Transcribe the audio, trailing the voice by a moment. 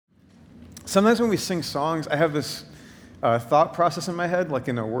Sometimes when we sing songs, I have this thought process in my head, like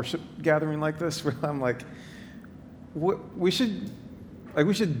in a worship gathering like this, where I'm like, we should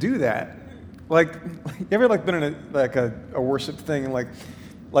do that. Like, you ever been in a worship thing and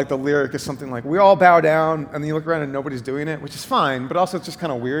like the lyric is something like, we all bow down, and then you look around and nobody's doing it, which is fine, but also it's just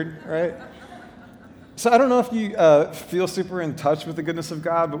kind of weird, right? So I don't know if you feel super in touch with the goodness of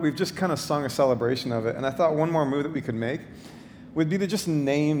God, but we've just kind of sung a celebration of it, and I thought one more move that we could make would be to just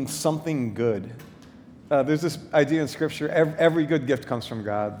name something good. There's this idea in Scripture, every good gift comes from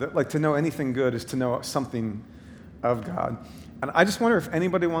God, that to know anything good is to know something of God. And I just wonder if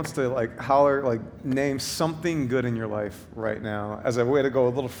anybody wants to holler, name something good in your life right now as a way to go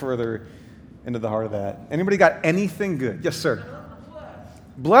a little further into the heart of that. Anybody got anything good? Yes, sir.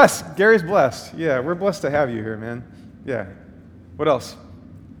 Blessed. Gary's blessed. Yeah, we're blessed to have you here, man. Yeah. What else?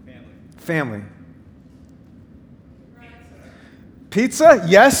 Family. Pizza?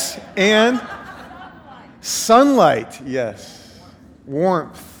 Yes. And sunlight. Yes.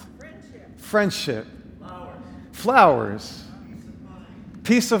 Warmth. Friendship. Flowers.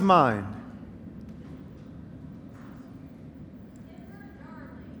 Peace of mind.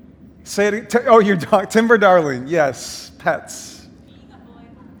 Say it. Your dog, Timber Darling. Yes. Pets. Being a boy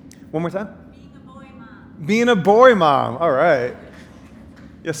mom. One more time. Being a boy mom. Being a boy mom. All right.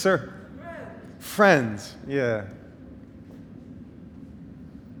 Yes, sir. Friends. Yeah.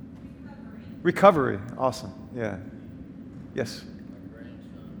 Recovery. Awesome. Yeah. Yes.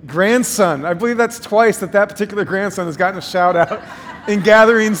 Grandson. I believe that's twice that particular grandson has gotten a shout out in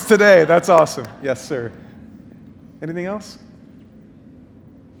gatherings today. That's awesome. Yes, sir. Anything else?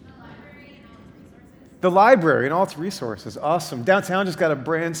 The library and all its resources. Awesome. Downtown just got a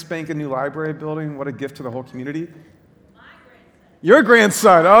brand spanking new library building. What a gift to the whole community. My grandson. Your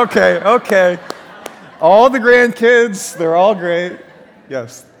grandson. Okay. All the grandkids, they're all great.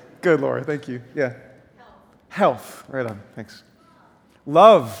 Yes. Good, Laura. Thank you. Yeah. Health. Right on. Thanks.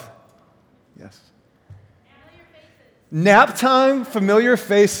 Love. Yes. Nap time, familiar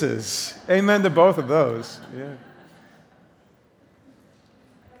faces. Amen to both of those. Yeah.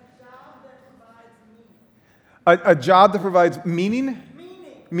 A job that provides meaning?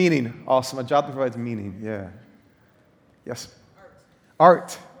 Meaning. Awesome. A job that provides meaning. Yeah. Yes.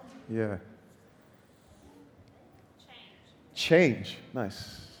 Art. Yeah. Change.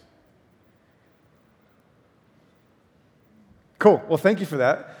 Nice. Cool. Well, thank you for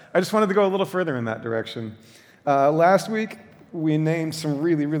that. I just wanted to go a little further in that direction. Last week, we named some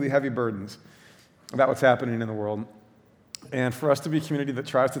really, really heavy burdens about what's happening in the world. And for us to be a community that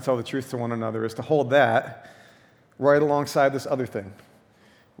tries to tell the truth to one another is to hold that right alongside this other thing,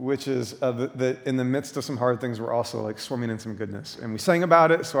 which is that in the midst of some hard things, we're also swimming in some goodness. And we sang about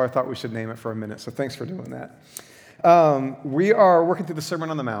it, so I thought we should name it for a minute. So thanks for doing that. We are working through the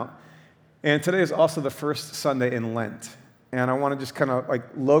Sermon on the Mount, and today is also the first Sunday in Lent. And I want to just kind of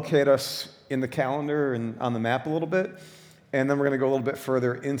locate us in the calendar and on the map a little bit. And then we're going to go a little bit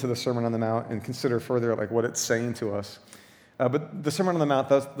further into the Sermon on the Mount and consider further what it's saying to us. But the Sermon on the Mount,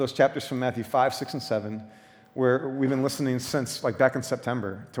 those chapters from Matthew 5, 6, and 7, where we've been listening since back in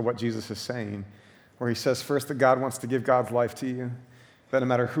September to what Jesus is saying, where he says first that God wants to give God's life to you, that no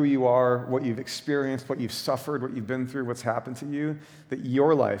matter who you are, what you've experienced, what you've suffered, what you've been through, what's happened to you, that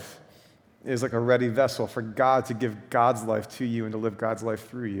your life is like a ready vessel for God to give God's life to you and to live God's life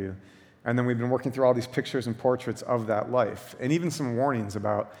through you. And then we've been working through all these pictures and portraits of that life, and even some warnings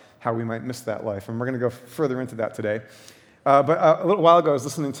about how we might miss that life. And we're going to go further into that today. But a little while ago, I was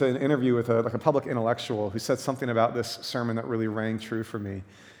listening to an interview with a public intellectual who said something about this sermon that really rang true for me.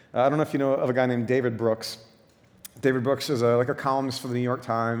 I don't know if you know of a guy named David Brooks. David Brooks is a columnist for the New York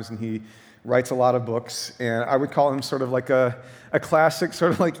Times, and he writes a lot of books, and I would call him sort of like a classic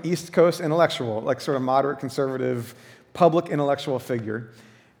sort of East Coast intellectual, sort of moderate conservative public intellectual figure.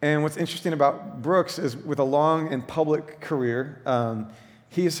 And what's interesting about Brooks is with a long and public career,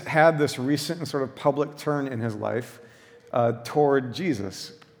 he's had this recent and sort of public turn in his life toward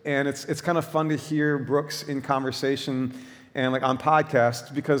Jesus. And it's kind of fun to hear Brooks in conversation and on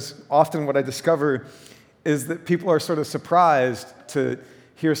podcasts, because often what I discover is that people are sort of surprised to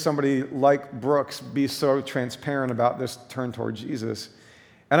hear somebody like Brooks be so transparent about this turn toward Jesus.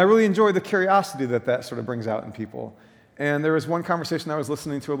 And I really enjoy the curiosity that sort of brings out in people. And there was one conversation I was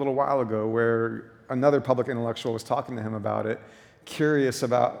listening to a little while ago where another public intellectual was talking to him about it, curious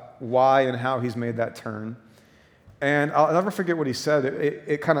about why and how he's made that turn. And I'll never forget what he said.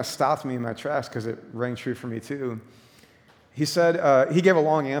 It kind of stopped me in my tracks because it rang true for me too. He said, he gave a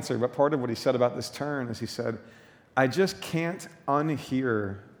long answer, but part of what he said about this turn is he said, I just can't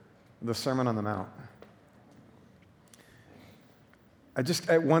unhear the Sermon on the Mount.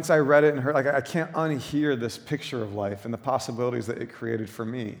 Once I read it and heard, like, I can't unhear this picture of life and the possibilities that it created for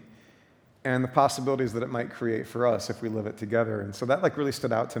me and the possibilities that it might create for us if we live it together. And so that like really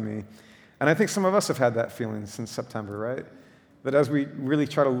stood out to me. And I think some of us have had that feeling since September, right? That as we really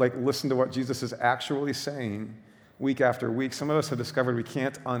try to like listen to what Jesus is actually saying week after week, some of us have discovered we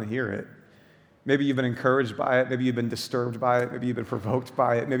can't unhear it. Maybe you've been encouraged by it. Maybe you've been disturbed by it. Maybe you've been provoked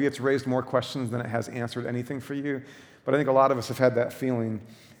by it. Maybe it's raised more questions than it has answered anything for you. But I think a lot of us have had that feeling,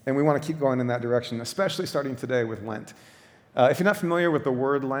 and we want to keep going in that direction, especially starting today with Lent. If you're not familiar with the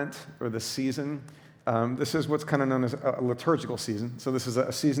word Lent or the season, this is what's kind of known as a liturgical season. So this is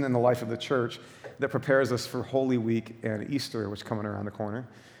a season in the life of the church that prepares us for Holy Week and Easter, which is coming around the corner.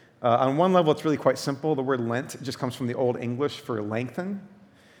 On one level, it's really quite simple. The word Lent just comes from the Old English for lengthen,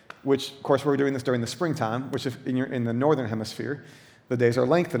 which, of course, we're doing this during the springtime, which if you're in the northern hemisphere, the days are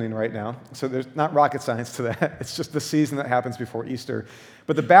lengthening right now. So there's not rocket science to that. It's just the season that happens before Easter.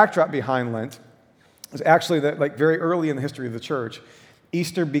 But the backdrop behind Lent is actually that, like, very early in the history of the church,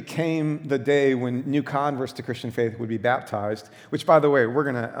 Easter became the day when new converts to Christian faith would be baptized, which, by the way, we're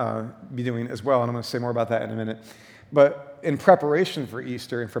going to be doing as well, and I'm going to say more about that in a minute. But in preparation for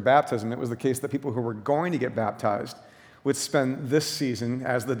Easter and for baptism, it was the case that people who were going to get baptized would spend this season,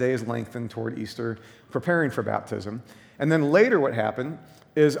 as the days lengthened toward Easter, preparing for baptism. And then later what happened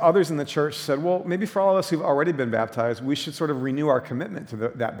is others in the church said, well, maybe for all of us who've already been baptized, we should sort of renew our commitment to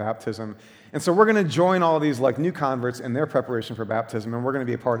that baptism. And so we're going to join all of these like new converts in their preparation for baptism, and we're going to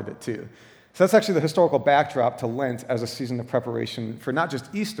be a part of it too. So that's actually the historical backdrop to Lent as a season of preparation for not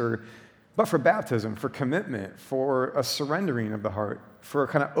just Easter, but for baptism, for commitment, for a surrendering of the heart, for a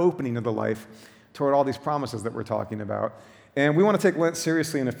kind of opening of the life toward all these promises that we're talking about. And we want to take Lent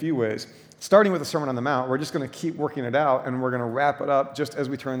seriously in a few ways. Starting with the Sermon on the Mount, we're just going to keep working it out, and we're going to wrap it up just as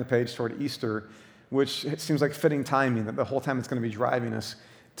we turn the page toward Easter, which it seems like fitting timing, that the whole time it's going to be driving us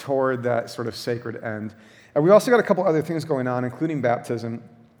toward that sort of sacred end. And we also got a couple other things going on, including baptism.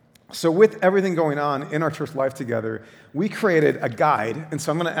 So with everything going on in our church life together, we created a guide, and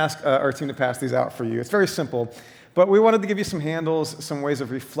so I'm going to ask our team to pass these out for you. It's very simple, but we wanted to give you some handles, some ways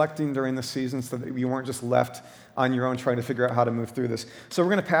of reflecting during the season so that you weren't just left on your own trying to figure out how to move through this. So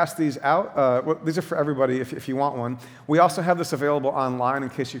we're going to pass these out. These are for everybody if you want one. We also have this available online in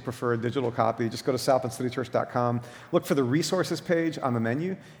case you prefer a digital copy. Just go to southbendcitychurch.com, look for the resources page on the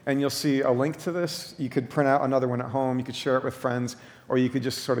menu, and you'll see a link to this. You could print out another one at home. You could share it with friends, or you could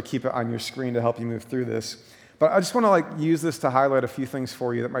just sort of keep it on your screen to help you move through this. But I just want to use this to highlight a few things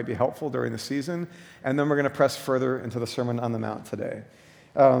for you that might be helpful during the season, and then we're going to press further into the Sermon on the Mount today.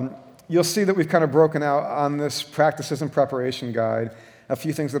 You'll see that we've kind of broken out on this practices and preparation guide a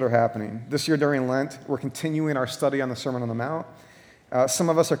few things that are happening. This year during Lent, we're continuing our study on the Sermon on the Mount. Some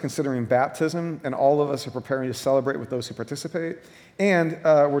of us are considering baptism, and all of us are preparing to celebrate with those who participate. And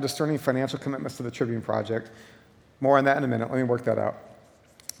we're discerning financial commitments to the Tribune Project. More on that in a minute. Let me work that out.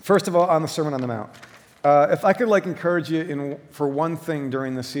 First of all, on the Sermon on the Mount. If I could encourage you for one thing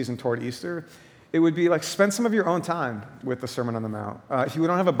during this season toward Easter, it would be spend some of your own time with the Sermon on the Mount. If you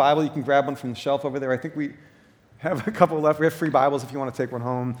don't have a Bible, you can grab one from the shelf over there. I think we have a couple left. We have free Bibles if you want to take one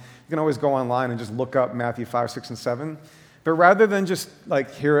home. You can always go online and just look up Matthew 5, 6, and 7. But rather than just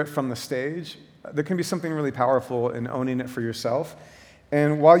hear it from the stage, there can be something really powerful in owning it for yourself.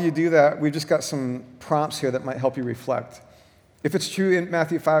 And while you do that, we've just got some prompts here that might help you reflect. If it's true in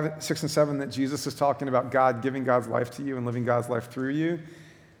Matthew 5, 6, and 7 that Jesus is talking about God giving God's life to you and living God's life through you,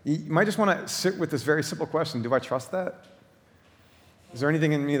 you might just want to sit with this very simple question. Do I trust that? Is there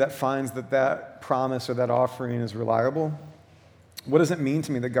anything in me that finds that promise or that offering is reliable? What does it mean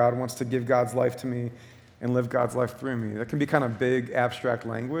to me that God wants to give God's life to me and live God's life through me? That can be kind of big, abstract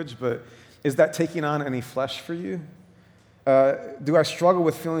language, but is that taking on any flesh for you? Do I struggle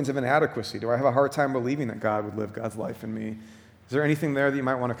with feelings of inadequacy? Do I have a hard time believing that God would live God's life in me? Is there anything there that you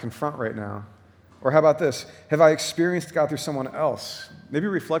might want to confront right now? Or how about this? Have I experienced God through someone else? Maybe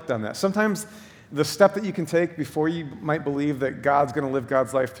reflect on that. Sometimes the step that you can take before you might believe that God's going to live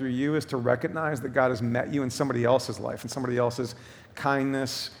God's life through you is to recognize that God has met you in somebody else's life, in somebody else's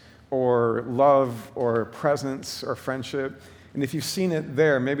kindness or love or presence or friendship. And if you've seen it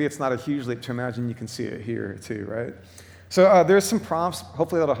there, maybe it's not a huge leap to imagine you can see it here too, right? So there's some prompts.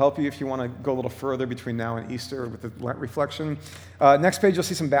 Hopefully that'll help you if you want to go a little further between now and Easter with the Lent reflection. Next page, you'll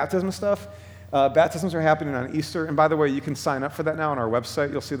see some baptism stuff. Baptisms are happening on Easter. And by the way, you can sign up for that now on our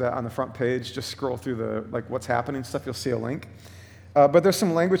website. You'll see that on the front page. Just scroll through the what's happening stuff. You'll see a link. But there's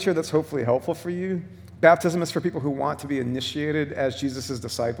some language here that's hopefully helpful for you. Baptism is for people who want to be initiated as Jesus'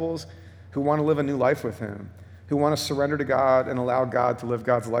 disciples, who want to live a new life with him, who want to surrender to God and allow God to live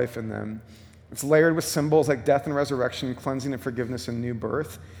God's life in them. It's layered with symbols like death and resurrection, cleansing and forgiveness and new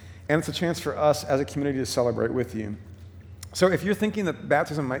birth. And it's a chance for us as a community to celebrate with you. So if you're thinking that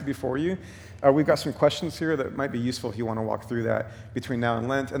baptism might be for you, we've got some questions here that might be useful if you want to walk through that between now and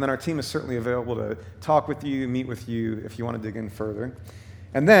Lent. And then our team is certainly available to talk with you, meet with you if you want to dig in further.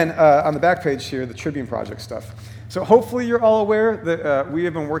 And then on the back page here, the Tribune Project stuff. So hopefully you're all aware that we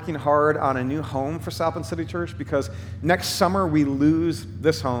have been working hard on a new home for South Bend City Church because next summer we lose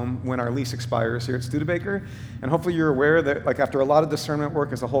this home when our lease expires here at Studebaker. And hopefully you're aware that after a lot of discernment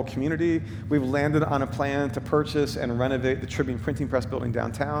work as a whole community, we've landed on a plan to purchase and renovate the Tribune Printing Press building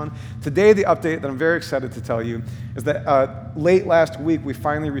downtown. Today, the update that I'm very excited to tell you is that late last week, we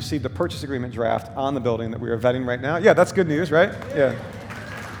finally received a purchase agreement draft on the building that we are vetting right now. Yeah, that's good news, right? Yeah.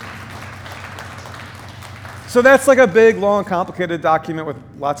 So that's a big, long, complicated document with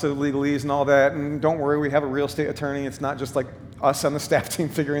lots of legalese and all that. And don't worry, we have a real estate attorney. It's not just us on the staff team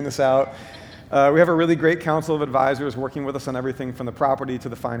figuring this out. We have a really great council of advisors working with us on everything from the property to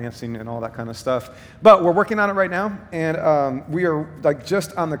the financing and all that kind of stuff. But we're working on it right now, and we are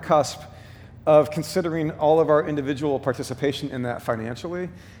just on the cusp of considering all of our individual participation in that financially.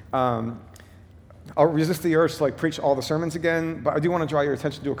 I'll resist the urge to preach all the sermons again, but I do want to draw your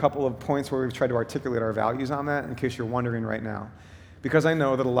attention to a couple of points where we've tried to articulate our values on that in case you're wondering right now. Because I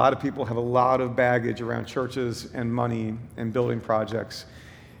know that a lot of people have a lot of baggage around churches and money and building projects.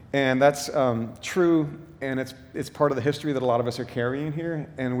 And that's true, and it's part of the history that a lot of us are carrying here.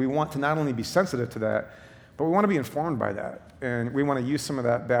 And we want to not only be sensitive to that, but we want to be informed by that. And we want to use some of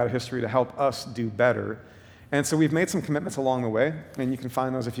that bad history to help us do better. And so we've made some commitments along the way, and you can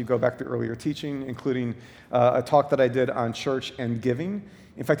find those if you go back to earlier teaching, including a talk that I did on church and giving.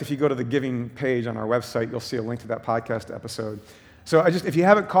 In fact, if you go to the giving page on our website, you'll see a link to that podcast episode. So if you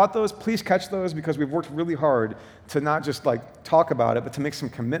haven't caught those, please catch those because we've worked really hard to not just talk about it, but to make some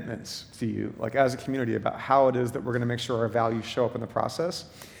commitments to you, as a community about how it is that we're going to make sure our values show up in the process.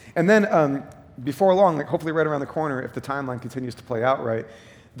 And then before long, hopefully right around the corner, if the timeline continues to play out right,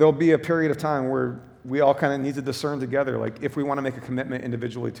 there'll be a period of time where we all kind of need to discern together, if we want to make a commitment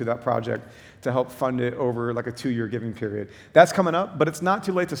individually to that project to help fund it over a 2-year giving period. That's coming up, but it's not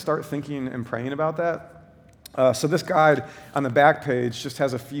too late to start thinking and praying about that. So this guide on the back page just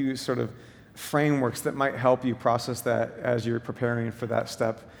has a few sort of frameworks that might help you process that as you're preparing for that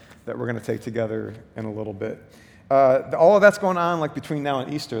step that we're going to take together in a little bit. All of that's going on between now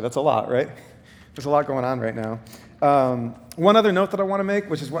and Easter. That's a lot, right? There's a lot going on right now. One other note that I want to make,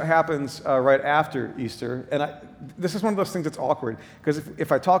 which is what happens right after Easter, and this is one of those things that's awkward, because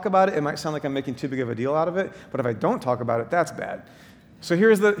if I talk about it, it might sound like I'm making too big of a deal out of it, but if I don't talk about it, that's bad. So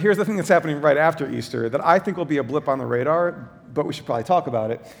here's the thing that's happening right after Easter that I think will be a blip on the radar, but we should probably talk about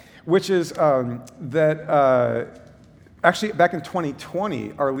it, which is that actually back in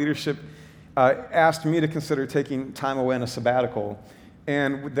 2020, our leadership asked me to consider taking time away on a sabbatical,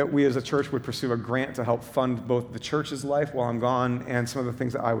 and that we as a church would pursue a grant to help fund both the church's life while I'm gone and some of the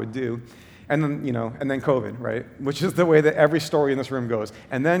things that I would do. And then, and then COVID, right? Which is the way that every story in this room goes.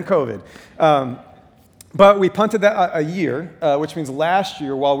 And then COVID. But we punted that a year, which means last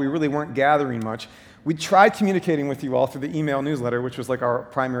year, while we really weren't gathering much, we tried communicating with you all through the email newsletter, which was our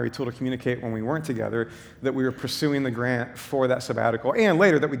primary tool to communicate when we weren't together, that we were pursuing the grant for that sabbatical, and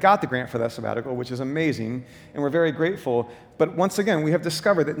later that we got the grant for that sabbatical, which is amazing, and we're very grateful. But once again, we have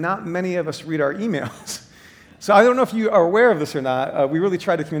discovered that not many of us read our emails. So I don't know if you are aware of this or not. We really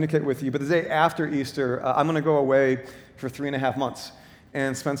tried to communicate with you, but the day after Easter, I'm going to go away for 3.5 months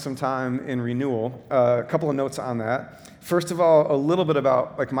and spend some time in renewal. A couple of notes on that. First of all, a little bit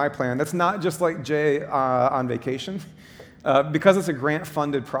about my plan. That's not just Jay on vacation. Because it's a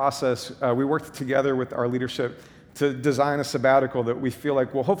grant-funded process, we worked together with our leadership to design a sabbatical that we feel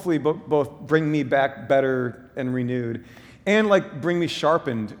will hopefully both bring me back better and renewed, and bring me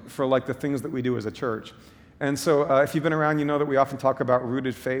sharpened for the things that we do as a church. And so if you've been around, you know that we often talk about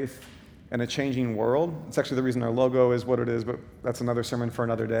rooted faith and a changing world. It's actually the reason our logo is what it is, but that's another sermon for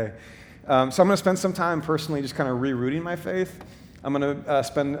another day. So I'm going to spend some time personally just kind of rerouting my faith. I'm going to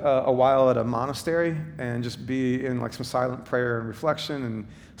spend a while at a monastery and just be in some silent prayer and reflection and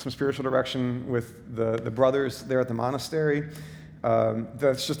some spiritual direction with the brothers there at the monastery.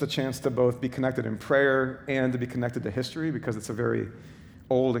 That's just a chance to both be connected in prayer and to be connected to history because it's a very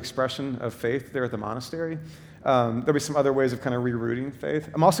old expression of faith there at the monastery. There'll be some other ways of kind of rerouting faith.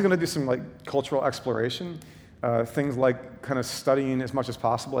 I'm also going to do some cultural exploration. Things kind of studying as much as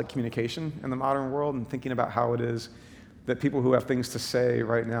possible communication in the modern world and thinking about how it is that people who have things to say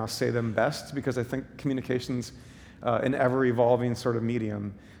right now say them best, because I think communication's an ever-evolving sort of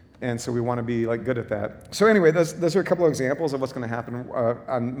medium. And so we want to be like good at that. So anyway, those are a couple of examples of what's going to happen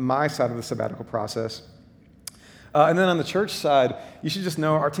on my side of the sabbatical process. And then on the church side, you should just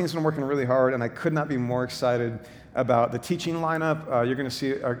know our team's been working really hard, and I could not be more excited about the teaching lineup. You're going to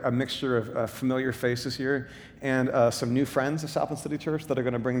see a mixture of familiar faces here and some new friends of Southland City Church that are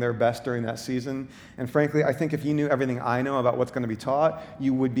going to bring their best during that season. And frankly, I think if you knew everything I know about what's going to be taught,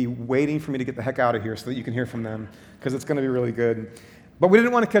 you would be waiting for me to get the heck out of here so that you can hear from them, because it's going to be really good. But we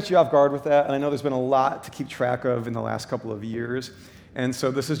didn't want to catch you off guard with that, and I know there's been a lot to keep track of in the last couple of years. And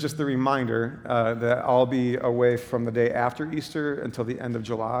so this is just the reminder that I'll be away from the day after Easter until the end of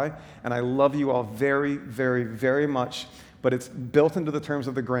July. And I love you all very, very, very much, but it's built into the terms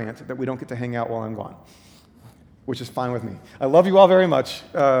of the grant that we don't get to hang out while I'm gone, which is fine with me. I love you all very much,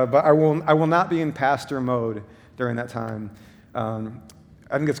 but I will not be in pastor mode during that time.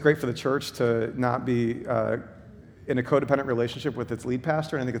 I think it's great for the church to not be in a codependent relationship with its lead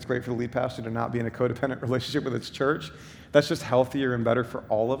pastor, and I think it's great for the lead pastor to not be in a codependent relationship with its church. That's just healthier and better for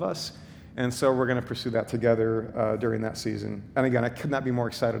all of us, and so we're going to pursue that together during that season. And again, I could not be more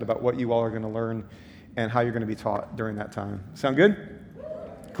excited about what you all are going to learn and how you're going to be taught during that time. Sound good?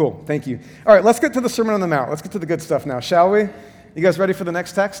 Cool, thank you. All right, let's get to the Sermon on the Mount. Let's get to the good stuff now, shall we? You guys ready for the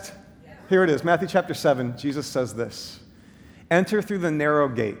next text? Here it is, Matthew chapter 7. Jesus says this: "Enter through the narrow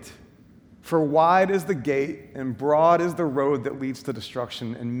gate. For wide is the gate and broad is the road that leads to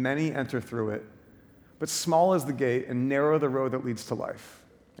destruction, and many enter through it. But small is the gate and narrow the road that leads to life,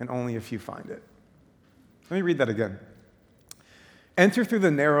 and only a few find it." Let me read that again. "Enter through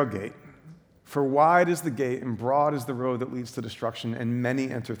the narrow gate. For wide is the gate and broad is the road that leads to destruction, and many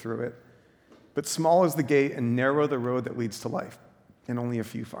enter through it. But small is the gate and narrow the road that leads to life, and only a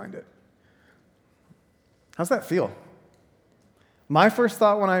few find it." How's that feel? My first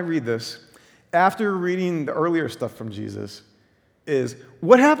thought when I read this, after reading the earlier stuff from Jesus, is,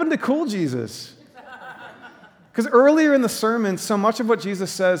 what happened to cool Jesus? Because earlier in the sermon, so much of what Jesus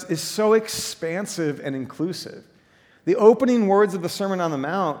says is so expansive and inclusive. The opening words of the Sermon on the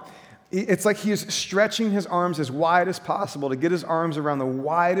Mount, it's like he is stretching his arms as wide as possible to get his arms around the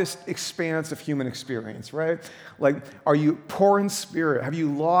widest expanse of human experience, right? Like, are you poor in spirit? Have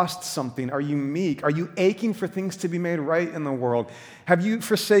you lost something? Are you meek? Are you aching for things to be made right in the world? Have you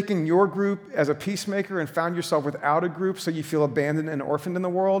forsaken your group as a peacemaker and found yourself without a group so you feel abandoned and orphaned in the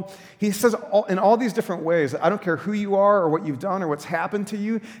world? He says in all these different ways, I don't care who you are or what you've done or what's happened to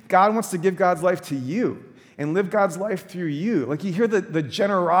you, God wants to give God's life to you and live God's life through you. Like, you hear the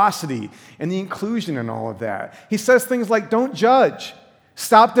generosity and the inclusion and all of that. He says things like, don't judge.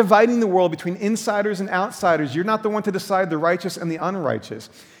 Stop dividing the world between insiders and outsiders. You're not the one to decide the righteous and the unrighteous.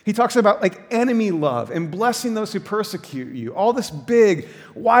 He talks about like enemy love and blessing those who persecute you. All this big,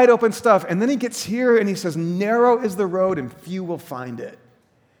 wide open stuff. And then he gets here and he says, narrow is the road and few will find it.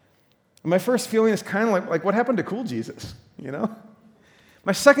 And my first feeling is kind of like what happened to cool Jesus, you know?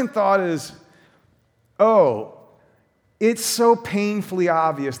 My second thought is, oh, it's so painfully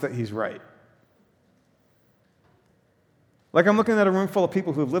obvious that he's right. Like, I'm looking at a room full of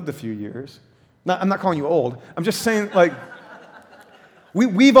people who have lived a few years. I'm not calling you old. I'm just saying, like,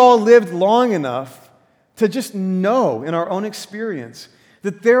 we've all lived long enough to just know in our own experience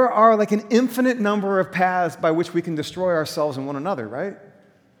that there are like an infinite number of paths by which we can destroy ourselves and one another, right?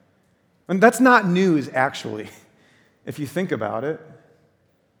 And that's not news, actually, if you think about it.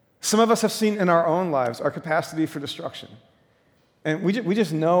 Some of us have seen in our own lives our capacity for destruction. And we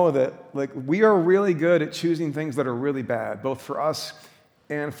just know that like we are really good at choosing things that are really bad, both for us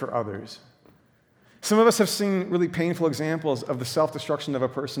and for others. Some of us have seen really painful examples of the self-destruction of a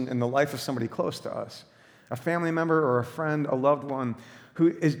person in the life of somebody close to us, a family member or a friend, a loved one, who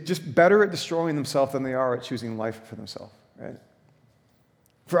is just better at destroying themselves than they are at choosing life for themselves, right?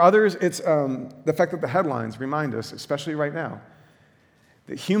 For others, it's the fact that the headlines remind us, especially right now,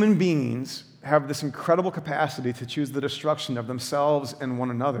 that human beings have this incredible capacity to choose the destruction of themselves and one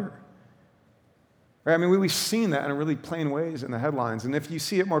another. Right? I mean, we've seen that in really plain ways in the headlines. And if you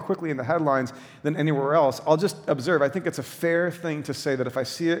see it more quickly in the headlines than anywhere else, I'll just observe. I think it's a fair thing to say that if I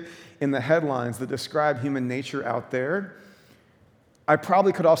see it in the headlines that describe human nature out there, I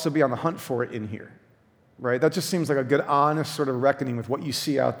probably could also be on the hunt for it in here. Right? That just seems like a good, honest sort of reckoning with what you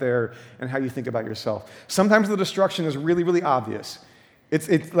see out there and how you think about yourself. Sometimes the destruction is really, really obvious.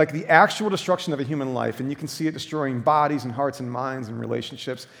 It's like the actual destruction of a human life, and you can see it destroying bodies and hearts and minds and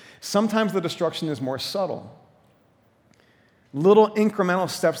relationships. Sometimes the destruction is more subtle. Little incremental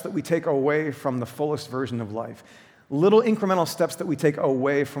steps that we take away from the fullest version of life. Little incremental steps that we take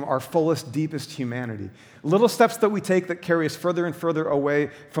away from our fullest, deepest humanity. Little steps that we take that carry us further and further away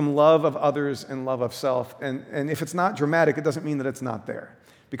from love of others and love of self. And if it's not dramatic, it doesn't mean that it's not there.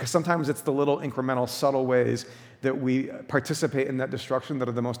 Because sometimes it's the little incremental, subtle ways that we participate in that destruction that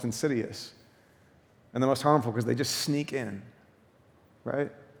are the most insidious and the most harmful because they just sneak in, right?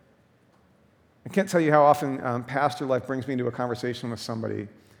 I can't tell you how often pastor life brings me into a conversation with somebody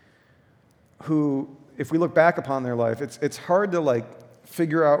who, if we look back upon their life, it's hard to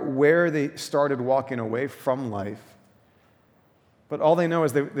figure out where they started walking away from life. But all they know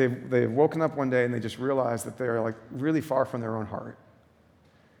is they've woken up one day and they just realized that they're really far from their own heart.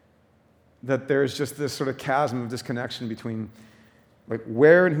 That there's just this sort of chasm of disconnection between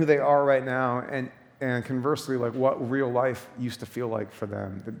where and who they are right now and conversely what real life used to feel like for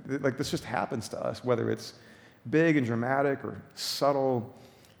them. This just happens to us, whether it's big and dramatic or subtle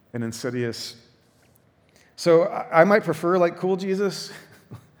and insidious. So I might prefer cool Jesus,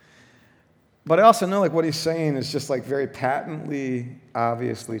 but I also know what he's saying is just very patently,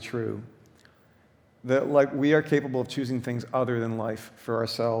 obviously true. That we are capable of choosing things other than life for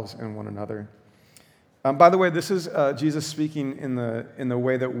ourselves and one another. By the way, this is Jesus speaking in the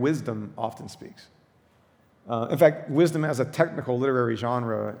way that wisdom often speaks. In fact, wisdom as a technical literary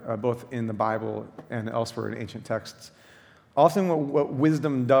genre, both in the Bible and elsewhere in ancient texts. Often what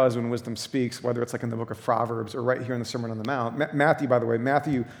wisdom does when wisdom speaks, whether it's in the book of Proverbs or right here in the Sermon on the Mount, Matthew, by the way,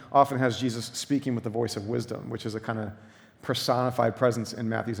 Matthew often has Jesus speaking with the voice of wisdom, which is a kind of personified presence in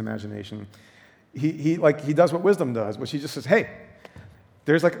Matthew's imagination. He does what wisdom does, which he just says, hey,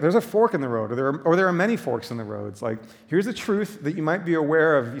 there's a fork in the road, or there are many forks in the roads. Here's the truth that you might be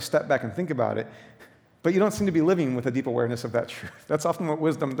aware of if you step back and think about it, but you don't seem to be living with a deep awareness of that truth. That's often what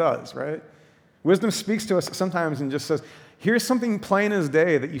wisdom does, right? Wisdom speaks to us sometimes and just says, here's something plain as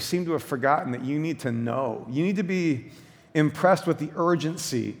day that you seem to have forgotten that you need to know. You need to be impressed with the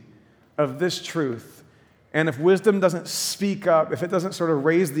urgency of this truth. And if wisdom doesn't speak up, if it doesn't sort of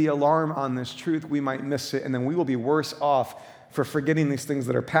raise the alarm on this truth, we might miss it, and then we will be worse off for forgetting these things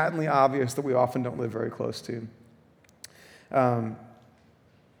that are patently obvious that we often don't live very close to.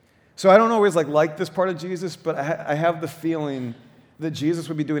 So I don't always like this part of Jesus, but I have the feeling that Jesus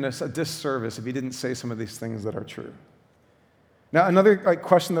would be doing us a disservice if he didn't say some of these things that are true. Now, another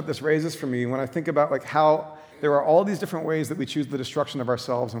question that this raises for me when I think about how there are all these different ways that we choose the destruction of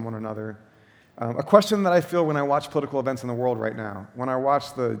ourselves and one another. A question that I feel when I watch political events in the world right now, when I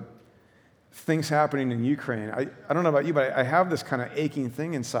watch the things happening in Ukraine, I don't know about you, but I have this kind of aching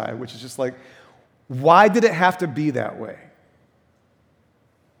thing inside, which is just why did it have to be that way?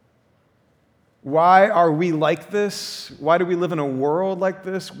 Why are we like this? Why do we live in a world like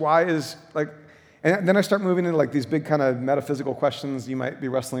this? Why is, and then I start moving into these big kind of metaphysical questions. You might be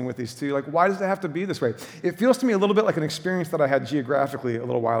wrestling with these too. Why does it have to be this way? It feels to me a little bit like an experience that I had geographically a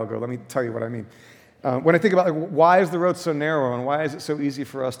little while ago. Let me tell you what I mean. When I think about why is the road so narrow and why is it so easy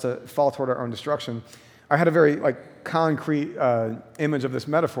for us to fall toward our own destruction, I had a very concrete image of this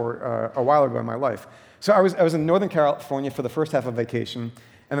metaphor a while ago in my life. So I was in Northern California for the first half of vacation,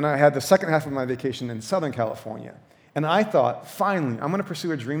 and then I had the second half of my vacation in Southern California. And I thought, finally, I'm going to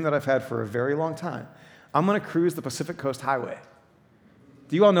pursue a dream that I've had for a very long time. I'm going to cruise the Pacific Coast Highway.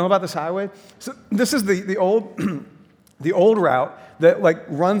 Do you all know about this highway? So this is the old the old route that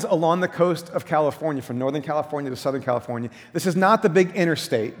runs along the coast of California, from Northern California to Southern California. This is not the big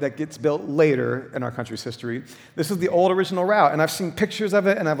interstate that gets built later in our country's history. This is the old original route, and I've seen pictures of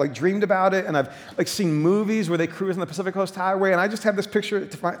it, and I've dreamed about it, and I've seen movies where they cruise on the Pacific Coast Highway, and I just have this picture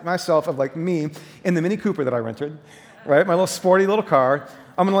to myself of me in the Mini Cooper that I rented, right? My little sporty little car.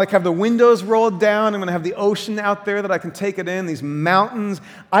 I'm going to have the windows rolled down. I'm going to have the ocean out there that I can take it in, these mountains.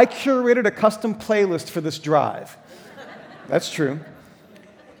 I curated a custom playlist for this drive. That's true.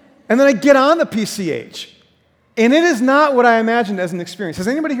 And then I get on the PCH, and it is not what I imagined as an experience. Has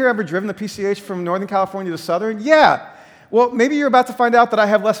anybody here ever driven the PCH from Northern California to Southern? Yeah. Well, maybe you're about to find out that I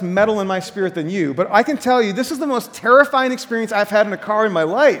have less metal in my spirit than you, but I can tell you this is the most terrifying experience I've had in a car in my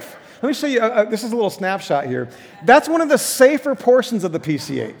life. Let me show you, this is a little snapshot here. That's one of the safer portions of the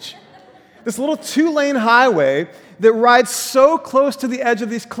PCH. This little 2-lane highway that rides so close to the edge of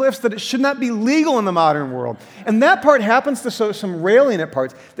these cliffs that it should not be legal in the modern world. And that part happens to show some railing at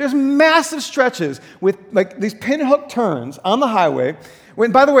parts. There's massive stretches with these pinhook turns on the highway.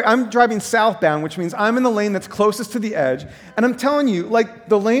 By the way, I'm driving southbound, which means I'm in the lane that's closest to the edge. And I'm telling you,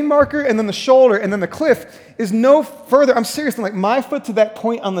 the lane marker and then the shoulder and then the cliff is no further, I'm serious, than my foot to that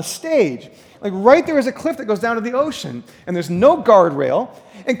point on the stage. Right there is a cliff that goes down to the ocean, and there's no guardrail,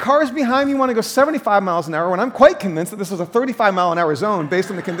 and cars behind me want to go 75 miles an hour when I'm quite convinced that this is a 35-mile-an-hour zone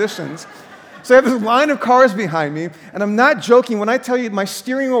based on the conditions. So I have this line of cars behind me, and I'm not joking when I tell you my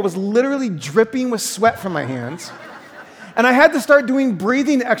steering wheel was literally dripping with sweat from my hands. And I had to start doing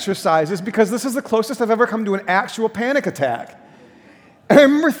breathing exercises because this is the closest I've ever come to an actual panic attack. And I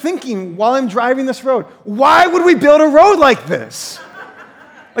remember thinking while I'm driving this road, why would we build a road like this?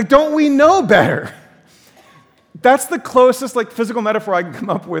 Like, don't we know better? That's the closest like physical metaphor I can come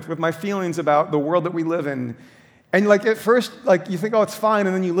up with my feelings about the world that we live in. And like at first, like you think, oh, it's fine,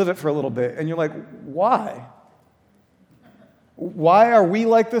 and then you live it for a little bit, and you're like, why? Why are we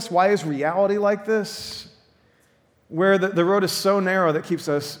like this? Why is reality like this? Where the road is so narrow that keeps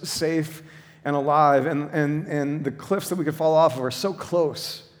us safe and alive, and the cliffs that we could fall off of are so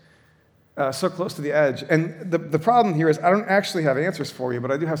close to the edge. And the problem here is I don't actually have answers for you,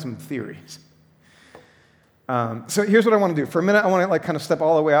 but I do have some theories. So here's what I want to do. For a minute, I want to like kind of step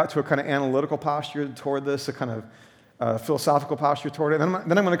all the way out to a kind of analytical posture toward this, a kind of philosophical posture toward it. Then I'm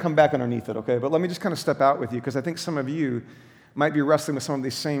going to come back underneath it, okay? But let me just kind of step out with you, because I think some of you might be wrestling with some of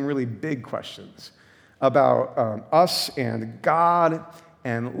these same really big questions about us and God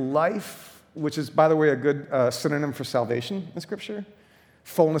and life, which is, by the way, a good synonym for salvation in Scripture.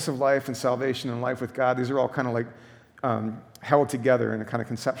 Fullness of life and salvation and life with God. These are all kind of like held together in a kind of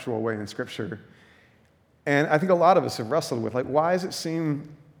conceptual way in Scripture. And I think a lot of us have wrestled with, like, why does it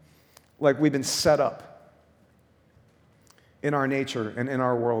seem like we've been set up in our nature and in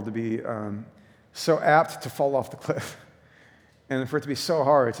our world to be so apt to fall off the cliff and for it to be so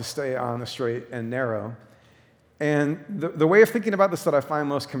hard to stay on the straight and narrow? And the way of thinking about this that I find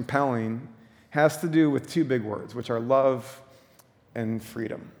most compelling has to do with two big words, which are love and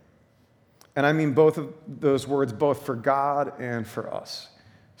freedom. And I mean both of those words, both for God and for us.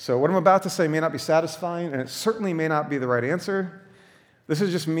 So what I'm about to say may not be satisfying, and it certainly may not be the right answer. This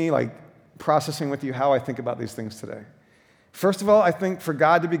is just me like processing with you how I think about these things today. First of all, I think for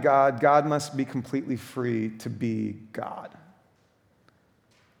God to be God, God must be completely free to be God.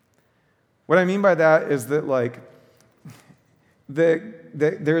 What I mean by that is that like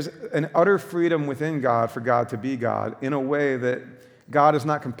there's an utter freedom within God for God to be God in a way that God is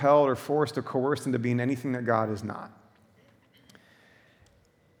not compelled or forced or coerced into being anything that God is not.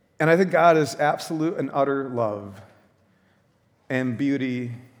 And I think God is absolute and utter love and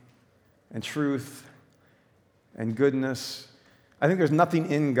beauty and truth and goodness. I think there's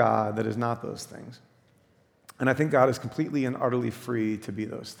nothing in God that is not those things. And I think God is completely and utterly free to be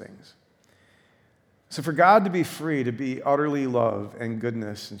those things. So for God to be free, to be utterly love and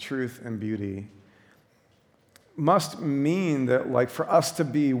goodness and truth and beauty, must mean that like for us to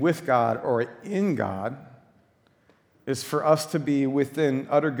be with God or in God, is for us to be within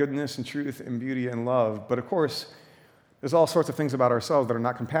utter goodness and truth and beauty and love. But of course, there's all sorts of things about ourselves that are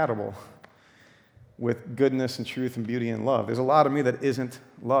not compatible with goodness and truth and beauty and love. There's a lot of me that isn't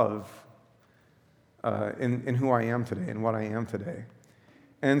love in who I am today and what I am today.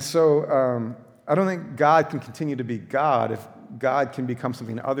 And so I don't think God can continue to be God if God can become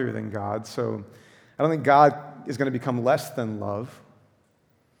something other than God. So I don't think God is going to become less than love.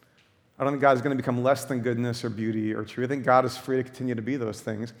 I don't think God is going to become less than goodness or beauty or truth. I think God is free to continue to be those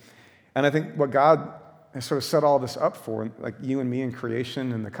things. And I think what God has sort of set all this up for, like you and me in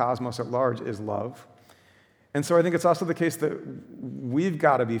creation and the cosmos at large, is love. And so I think it's also the case that we've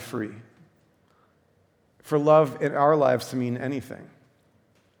got to be free for love in our lives to mean anything.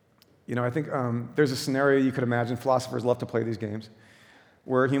 You know, I think there's a scenario you could imagine. Philosophers love to play these games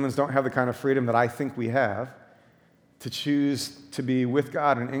where humans don't have the kind of freedom that I think we have to choose to be with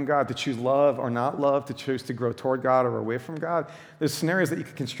God and in God, to choose love or not love, to choose to grow toward God or away from God. There's scenarios that you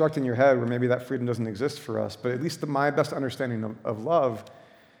can construct in your head where maybe that freedom doesn't exist for us, but at least my best understanding of love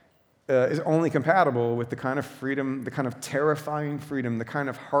is only compatible with the kind of freedom, the kind of terrifying freedom, the kind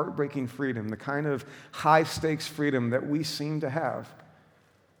of heartbreaking freedom, the kind of high-stakes freedom that we seem to have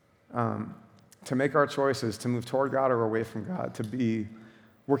to make our choices, to move toward God or away from God, to be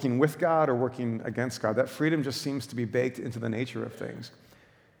working with God or working against God. That freedom just seems to be baked into the nature of things.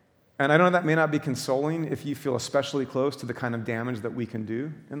 And I know that may not be consoling if you feel especially close to the kind of damage that we can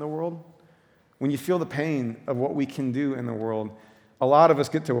do in the world. When you feel the pain of what we can do in the world, a lot of us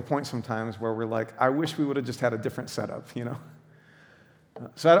get to a point sometimes where we're like, I wish we would have just had a different setup, you know?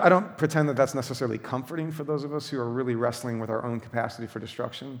 So I don't pretend that that's necessarily comforting for those of us who are really wrestling with our own capacity for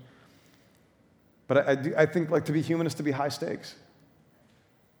destruction. But I think like to be human is to be high stakes.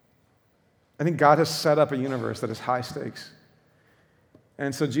 I think God has set up a universe that is high stakes.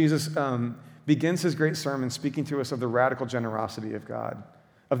 And so Jesus begins his great sermon speaking to us of the radical generosity of God,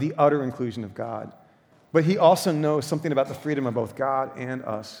 of the utter inclusion of God. But he also knows something about the freedom of both God and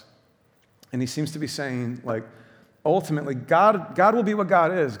us. And he seems to be saying, like, ultimately, God will be what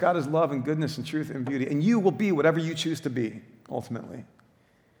God is. God is love and goodness and truth and beauty. And you will be whatever you choose to be, ultimately.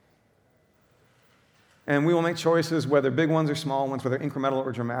 And we will make choices, whether big ones or small ones, whether incremental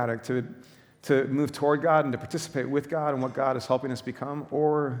or dramatic, to to move toward God and to participate with God and what God is helping us become,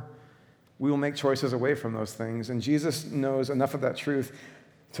 or we will make choices away from those things. And Jesus knows enough of that truth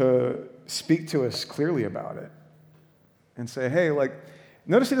to speak to us clearly about it and say, hey, like,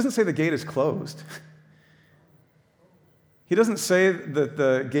 notice he doesn't say the gate is closed. He doesn't say that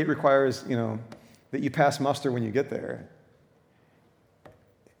the gate requires, that you pass muster when you get there.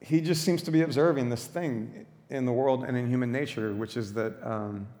 He just seems to be observing this thing in the world and in human nature, which is that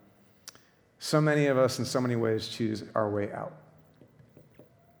so many of us in so many ways choose our way out.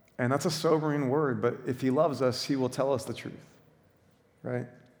 And that's a sobering word, but if he loves us, he will tell us the truth, right?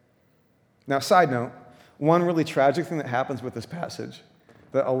 Now, side note, one really tragic thing that happens with this passage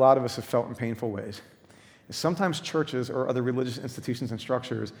that a lot of us have felt in painful ways is sometimes churches or other religious institutions and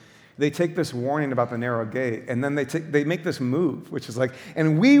structures, they take this warning about the narrow gate, and then they make this move, which is like,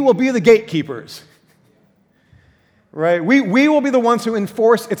 and we will be the gatekeepers, right? We will be the ones who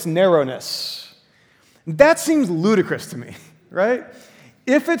enforce its narrowness. That seems ludicrous to me, right?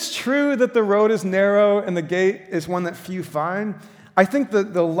 If it's true that the road is narrow and the gate is one that few find, I think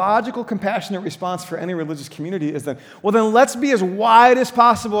the logical, compassionate response for any religious community is then, well, then let's be as wide as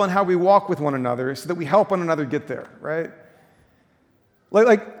possible in how we walk with one another so that we help one another get there, right?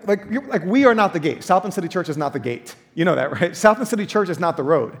 Like we are not the gate. Southland City Church is not the gate. You know that, right? Southland City Church is not the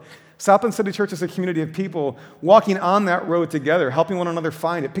road. Southland City Church is a community of people walking on that road together, helping one another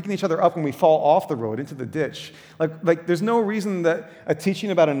find it, picking each other up when we fall off the road into the ditch. Like there's no reason that a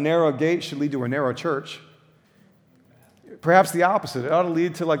teaching about a narrow gate should lead to a narrow church. Perhaps the opposite. It ought to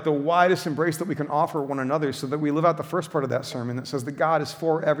lead to like the widest embrace that we can offer one another so that we live out the first part of that sermon that says that God is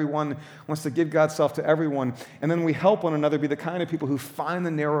for everyone, wants to give God's self to everyone, and then we help one another be the kind of people who find the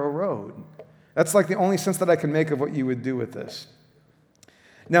narrow road. That's like the only sense that I can make of what you would do with this.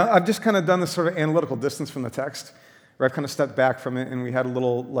 Now, I've just kind of done this sort of analytical distance from the text, where I've kind of stepped back from it, and we had a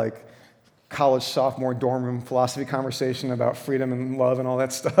little like college sophomore dorm room philosophy conversation about freedom and love and all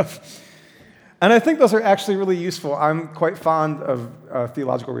that stuff. And I think those are actually really useful. I'm quite fond of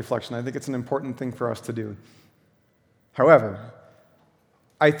theological reflection. I think it's an important thing for us to do. However,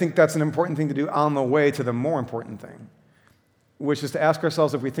 I think that's an important thing to do on the way to the more important thing, which is to ask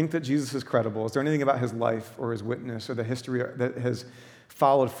ourselves, if we think that Jesus is credible, is there anything about his life or his witness or the history that has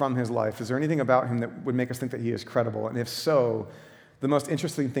followed from his life? Is there anything about him that would make us think that he is credible? And if so, the most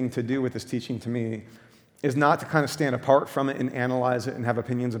interesting thing to do with this teaching to me is not to kind of stand apart from it and analyze it and have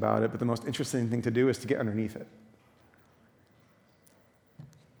opinions about it, but the most interesting thing to do is to get underneath it.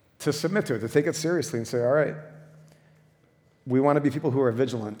 To submit to it, to take it seriously and say, all right, we want to be people who are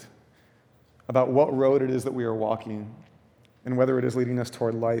vigilant about what road it is that we are walking and whether it is leading us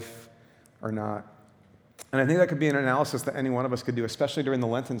toward life or not. And I think that could be an analysis that any one of us could do, especially during the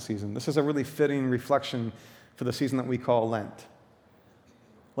Lenten season. This is a really fitting reflection for the season that we call Lent.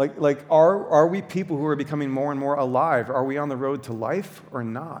 Are we people who are becoming more and more alive? Are we on the road to life or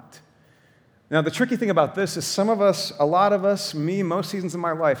not? Now, the tricky thing about this is some of us, a lot of us, me, most seasons of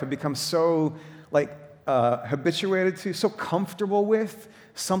my life have become so habituated to, so comfortable with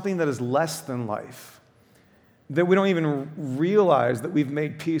something that is less than life, that we don't even realize that we've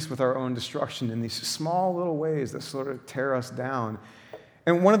made peace with our own destruction in these small little ways that sort of tear us down.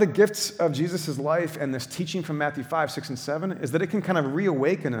 And one of the gifts of Jesus' life and this teaching from Matthew 5, 6, and 7 is that it can kind of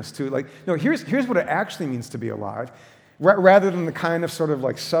reawaken us to here's what it actually means to be alive, rather than the kind of sort of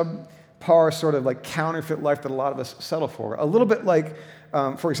like subpar sort of like counterfeit life that a lot of us settle for. A little bit like,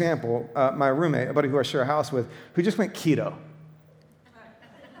 for example, my roommate, a buddy who I share a house with, who just went keto.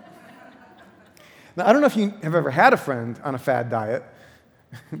 Now, I don't know if you have ever had a friend on a fad diet,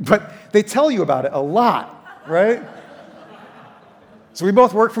 but they tell you about it a lot, right? So we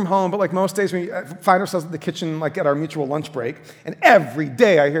both work from home, but like most days we find ourselves at the kitchen like at our mutual lunch break, and every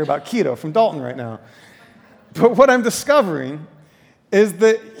day I hear about keto from Dalton right now. But what I'm discovering is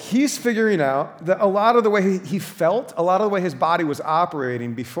that he's figuring out that a lot of the way he felt, a lot of the way his body was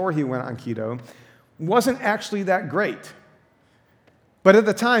operating before he went on keto wasn't actually that great. But at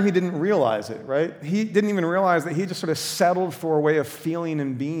the time, he didn't realize it, right? He didn't even realize that he just sort of settled for a way of feeling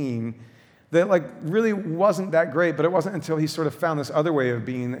and being that like really wasn't that great, but it wasn't until he sort of found this other way of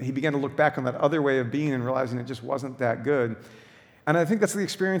being that he began to look back on that other way of being and realizing it just wasn't that good. And I think that's the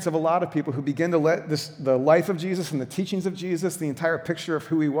experience of a lot of people who begin to let the life of Jesus and the teachings of Jesus, the entire picture of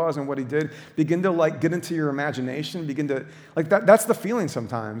who he was and what he did, begin to like get into your imagination, begin to, like that's the feeling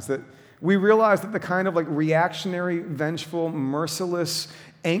sometimes, that we realize that the kind of like reactionary, vengeful, merciless,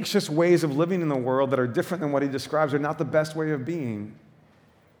 anxious ways of living in the world that are different than what he describes are not the best way of being.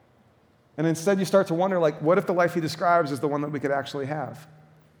 And instead you start to wonder, like, what if the life he describes is the one that we could actually have?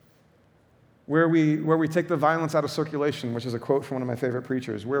 where we take the violence out of circulation, which is a quote from one of my favorite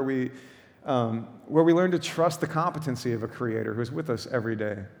preachers, where we learn to trust the competency of a creator who's with us every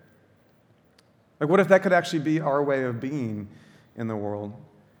day. Like, what if that could actually be our way of being in the world?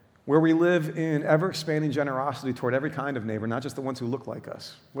 Where we live in ever-expanding generosity toward every kind of neighbor, not just the ones who look like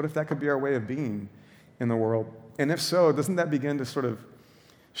us. What if that could be our way of being in the world? And if so, doesn't that begin to sort of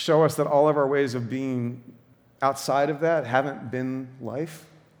show us that all of our ways of being outside of that haven't been life?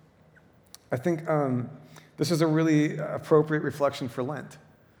 I think this is a really appropriate reflection for Lent,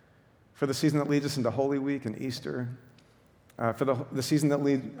 for the season that leads us into Holy Week and Easter, for the season that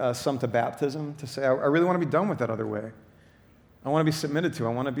leads some to baptism, to say, I really want to be done with that other way. I want to be submitted to. I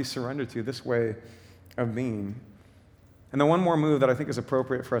want to be surrendered to this way of being. And the one more move that I think is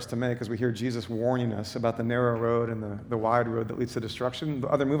appropriate for us to make as we hear Jesus warning us about the narrow road and the wide road that leads to destruction, the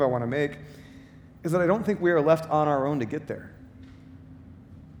other move I want to make is that I don't think we are left on our own to get there.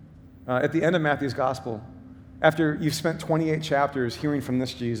 At the end of Matthew's gospel, after you've spent 28 chapters hearing from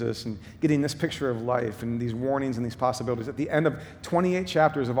this Jesus and getting this picture of life and these warnings and these possibilities, at the end of 28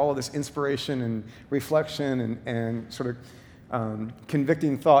 chapters of all of this inspiration and reflection and sort of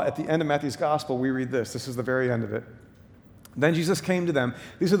convicting thought, at the end of Matthew's gospel, we read this. This is the very end of it. Then Jesus came to them.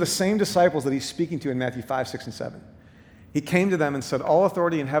 These are the same disciples that he's speaking to in Matthew 5, 6, and 7. He came to them and said, all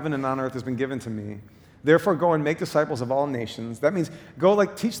authority in heaven and on earth has been given to me. Therefore, go and make disciples of all nations. That means go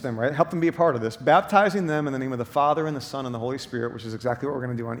teach them, right? Help them be a part of this. Baptizing them in the name of the Father and the Son and the Holy Spirit, which is exactly what we're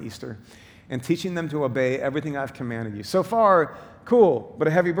going to do on Easter. And teaching them to obey everything I've commanded you. So far, cool, but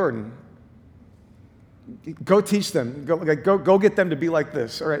a heavy burden. Go teach them. Go get them to be like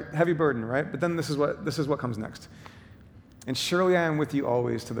this. All right, heavy burden, right? But then this is what comes next. And surely I am with you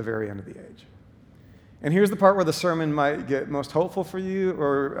always to the very end of the age. And here's the part where the sermon might get most hopeful for you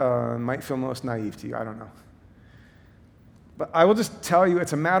or might feel most naive to you. I don't know. But I will just tell you,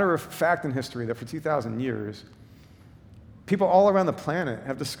 it's a matter of fact in history that for 2,000 years, people all around the planet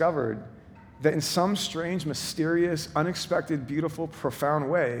have discovered that in some strange, mysterious, unexpected, beautiful, profound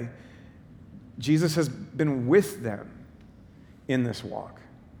way, Jesus has been with them in this walk.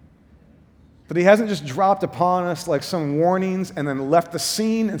 That he hasn't just dropped upon us like some warnings and then left the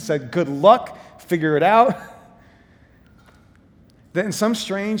scene and said, good luck, figure it out. That in some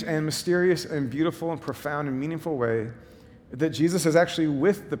strange and mysterious and beautiful and profound and meaningful way, that Jesus is actually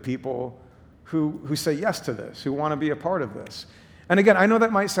with the people who say yes to this, who want to be a part of this. And again, I know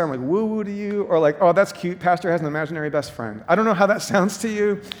that might sound like woo-woo to you, or like, oh, that's cute, pastor has an imaginary best friend. I don't know how that sounds to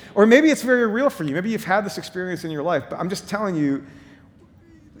you. Or maybe it's very real for you. Maybe you've had this experience in your life, but I'm just telling you,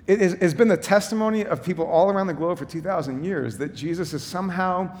 it's been the testimony of people all around the globe for 2,000 years that Jesus is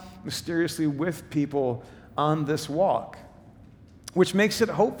somehow mysteriously with people on this walk, which makes it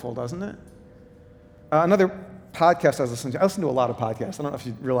hopeful, doesn't it? Another podcast I was listening to, I listen to a lot of podcasts. I don't know if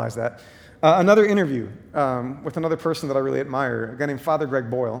you realize that. Another interview with another person that I really admire, a guy named Father Greg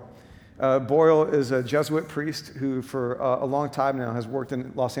Boyle. Boyle is a Jesuit priest who for a long time now has worked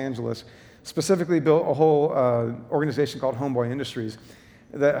in Los Angeles, specifically built a whole organization called Homeboy Industries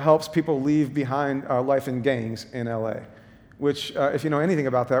that helps people leave behind life in gangs in LA, which if you know anything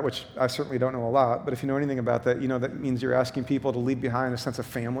about that, which I certainly don't know a lot, but if you know anything about that, you know that means you're asking people to leave behind a sense of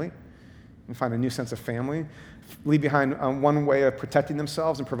family and find a new sense of family, leave behind one way of protecting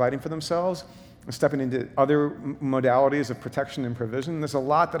themselves and providing for themselves, and stepping into other modalities of protection and provision. There's a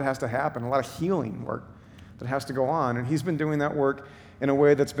lot that has to happen, a lot of healing work that has to go on, and he's been doing that work in a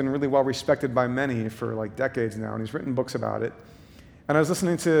way that's been really well respected by many for like decades now, and he's written books about it. And I was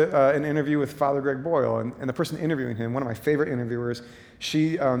listening to an interview with Father Greg Boyle, and the person interviewing him, one of my favorite interviewers,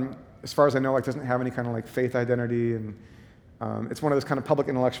 she, as far as I know, doesn't have any kind of faith identity, and it's one of those kind of public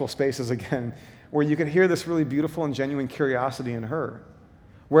intellectual spaces, again, where you could hear this really beautiful and genuine curiosity in her,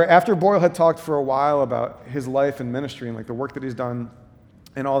 where after Boyle had talked for a while about his life and ministry and the work that he's done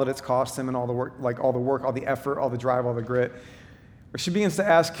and all that it's cost him and all the work, all the effort, all the drive, all the grit, where she begins to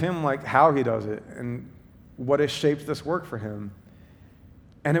ask him how he does it and what has shaped this work for him.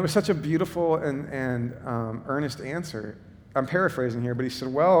 And it was such a beautiful and earnest answer. I'm paraphrasing here, but he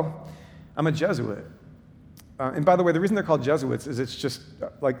said, well, I'm a Jesuit. And by the way, the reason they're called Jesuits is it's just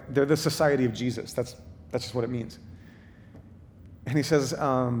they're the Society of Jesus. That's just what it means. And he says,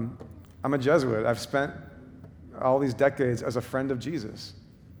 I'm a Jesuit. I've spent all these decades as a friend of Jesus.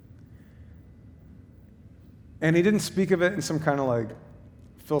 And he didn't speak of it in some kind of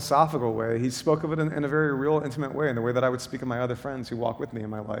philosophical way. He spoke of it in a very real, intimate way, in the way that I would speak of my other friends who walk with me in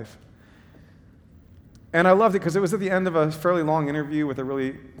my life. And I loved it because it was at the end of a fairly long interview with a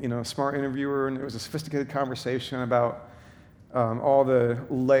really, smart interviewer, and it was a sophisticated conversation about all the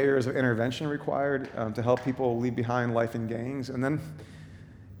layers of intervention required to help people leave behind life in gangs. And then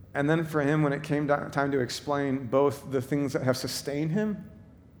And then for him, when it came time to explain both the things that have sustained him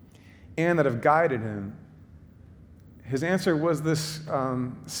and that have guided him, his answer was this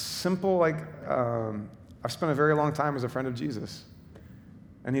simple, I've spent a very long time as a friend of Jesus,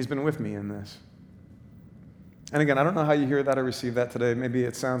 and he's been with me in this. And again, I don't know how you hear that or receive that today. Maybe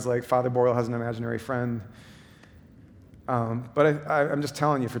it sounds like Father Boyle has an imaginary friend. But I'm just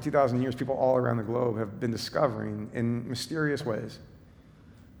telling you, for 2,000 years, people all around the globe have been discovering in mysterious ways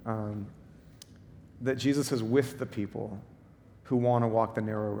that Jesus is with the people who want to walk the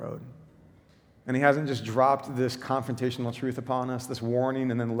narrow road. And he hasn't just dropped this confrontational truth upon us, this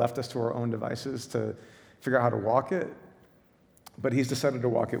warning, and then left us to our own devices to figure out how to walk it, but he's decided to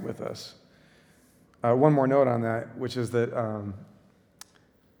walk it with us. One more note on that, which is that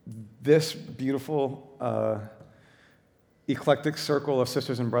this beautiful eclectic circle of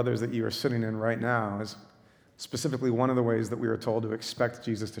sisters and brothers that you are sitting in right now is specifically one of the ways that we are told to expect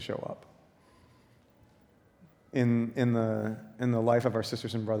Jesus to show up in the life of our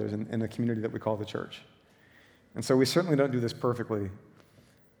sisters and brothers in the community that we call the church. And so we certainly don't do this perfectly,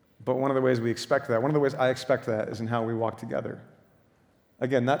 but one of the ways we expect that, one of the ways I expect that is in how we walk together.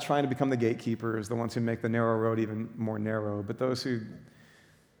 Again, not trying to become the gatekeepers, the ones who make the narrow road even more narrow, but those who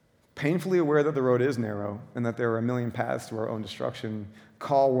painfully aware that the road is narrow and that there are a million paths to our own destruction,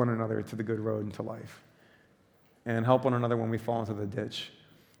 call one another to the good road into life and help one another when we fall into the ditch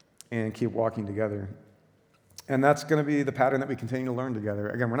and keep walking together. And that's going to be the pattern that we continue to learn together.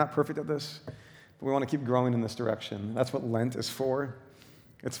 Again, we're not perfect at this, but we want to keep growing in this direction. That's what Lent is for.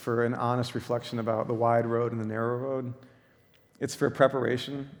 It's for an honest reflection about the wide road and the narrow road. It's for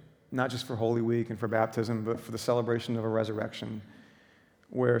preparation, not just for Holy Week and for baptism, but for the celebration of a resurrection,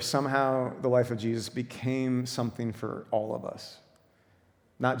 where somehow the life of Jesus became something for all of us.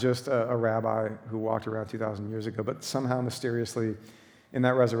 Not just a rabbi who walked around 2,000 years ago, but somehow mysteriously in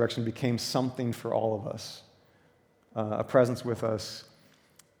that resurrection became something for all of us. A presence with us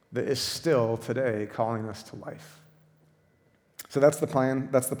that is still today calling us to life. So that's the plan,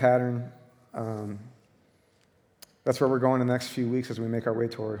 that's the pattern. That's where we're going in the next few weeks as we make our way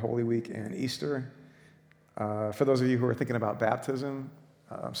toward Holy Week and Easter. For those of you who are thinking about baptism,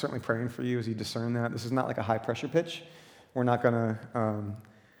 I'm certainly praying for you as you discern that. This is not like a high-pressure pitch. We're not going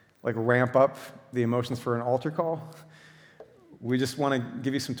to ramp up the emotions for an altar call. We just want to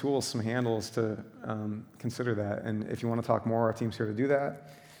give you some tools, some handles to consider that. And if you want to talk more, our team's here to do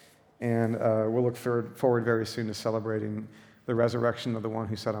that. And we'll look forward very soon to celebrating the resurrection of the one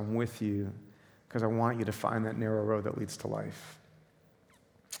who said, "I'm with you," because I want you to find that narrow road that leads to life.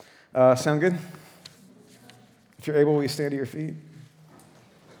 Sound good? If you're able, will you stand to your feet?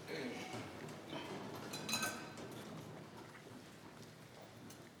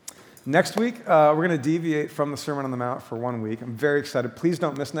 Next week, we're going to deviate from the Sermon on the Mount for 1 week. I'm very excited. Please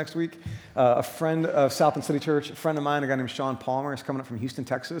don't miss next week. A friend of South Bend City Church, a friend of mine, a guy named Sean Palmer, is coming up from Houston,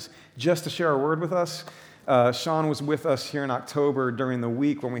 Texas, just to share a word with us. Sean was with us here in October during the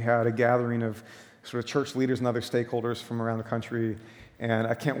week when we had a gathering of sort of church leaders and other stakeholders from around the country, and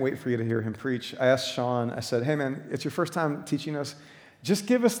I can't wait for you to hear him preach. I asked Sean, I said, "Hey man, it's your first time teaching us. Just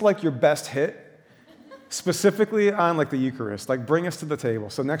give us your best hit, specifically on the Eucharist. Bring us to the table."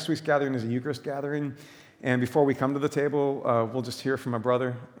 So next week's gathering is a Eucharist gathering, and before we come to the table, we'll just hear from a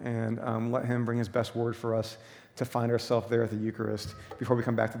brother and let him bring his best word for us to find ourselves there at the Eucharist before we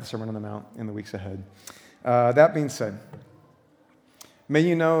come back to the Sermon on the Mount in the weeks ahead. That being said, may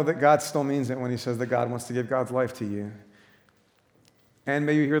you know that God still means it when he says that God wants to give God's life to you. And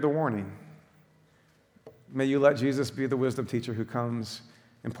may you hear the warning. May you let Jesus be the wisdom teacher who comes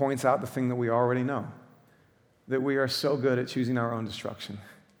and points out the thing that we already know, that we are so good at choosing our own destruction.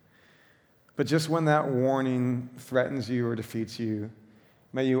 But just when that warning threatens you or defeats you,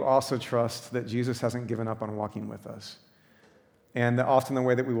 may you also trust that Jesus hasn't given up on walking with us. And that often the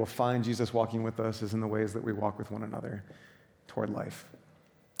way that we will find Jesus walking with us is in the ways that we walk with one another toward life.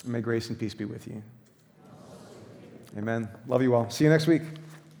 May grace and peace be with you. Amen. Love you all. See you next week.